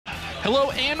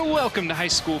Hello and welcome to high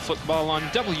school football on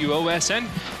WOSN.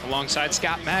 Alongside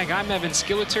Scott Mag, I'm Evan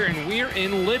Skilleter, and we're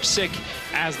in Leipsic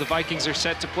as the Vikings are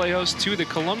set to play host to the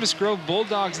Columbus Grove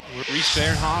Bulldogs. Reese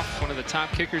Verhoff, one of the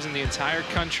top kickers in the entire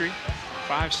country,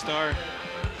 5-star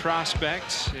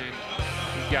prospect, and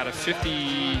we've got a 50,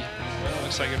 well,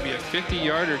 looks like it'll be a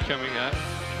 50-yarder coming up.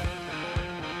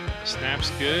 Snap's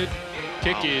good.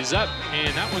 Kick is up,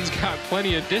 and that one's got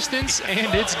plenty of distance,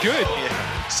 and it's good.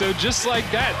 So just like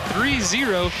that,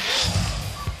 3-0.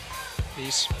 He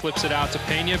flips it out to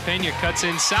Pena. Pena cuts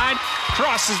inside,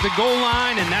 crosses the goal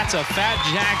line, and that's a Fat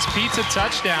Jack's Pizza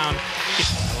touchdown.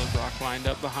 Brock lined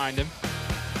up behind him.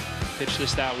 Pitch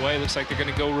this that way. Looks like they're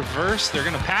going to go reverse. They're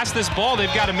going to pass this ball.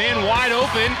 They've got a man wide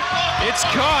open. It's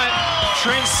caught.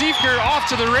 Trent Siefker off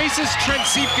to the races. Trent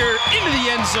Siefker into the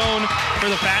end zone for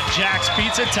the Fat Jack's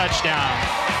Pizza touchdown.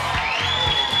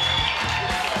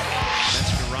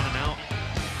 Metzger running out.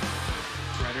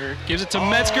 Redder gives it to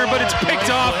Metzger, but it's picked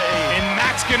off, and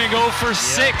Matt's going to go for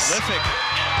 6.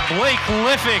 Blake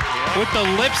Leipsic with the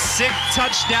Leipsic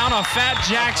touchdown, a Fat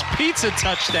Jack's Pizza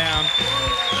touchdown.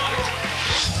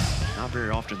 Not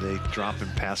very often they drop in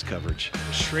pass coverage.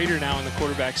 Schrader now in the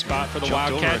quarterback spot for the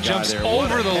Wildcat. Jumps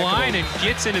over the line and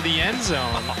gets into the end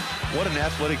zone. What an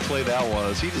athletic play that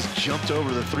was. He just jumped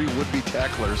over the 3 would-be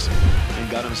tacklers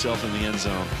and got himself in the end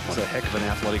zone. What a heck of an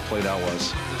athletic play that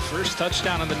was. The first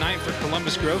touchdown of the night for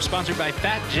Columbus Grove, sponsored by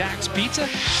Fat Jack's Pizza.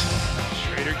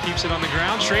 Schrader keeps it on the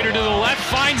ground. Schrader to the left,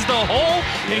 finds the hole,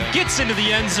 and gets into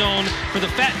the end zone for the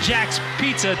Fat Jack's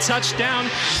Pizza touchdown.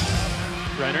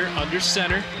 Renner under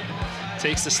center.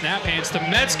 Takes the snap, hands to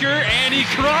Metzger, and he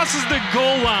crosses the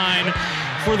goal line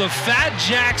for the Fat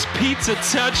Jack's Pizza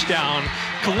touchdown.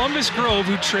 Columbus Grove,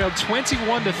 who trailed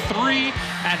 21-3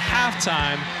 at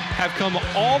halftime, have come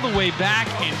all the way back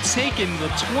and taken the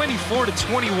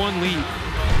 24-21 lead.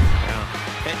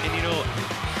 Yeah, and you know,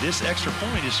 this extra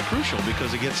point is crucial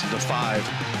because it gets to 5.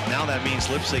 Now that means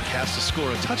Leipsic has to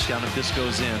score a touchdown if this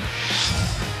goes in.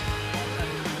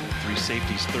 3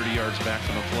 safeties 30 yards back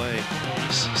from the play.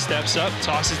 Steps up,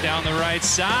 tosses down the right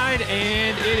side,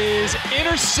 and it is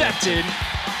intercepted,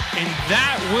 and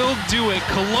that will do it.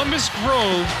 Columbus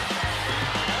Grove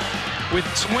with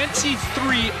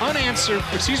 24 unanswered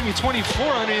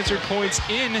points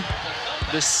in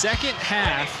the second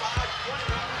half,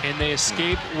 and they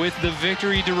escape with the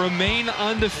victory to remain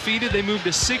undefeated. They move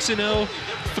to 6-0,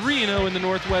 3-0 in the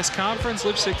Northwest Conference.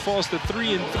 Leipsic falls to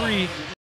 3-3.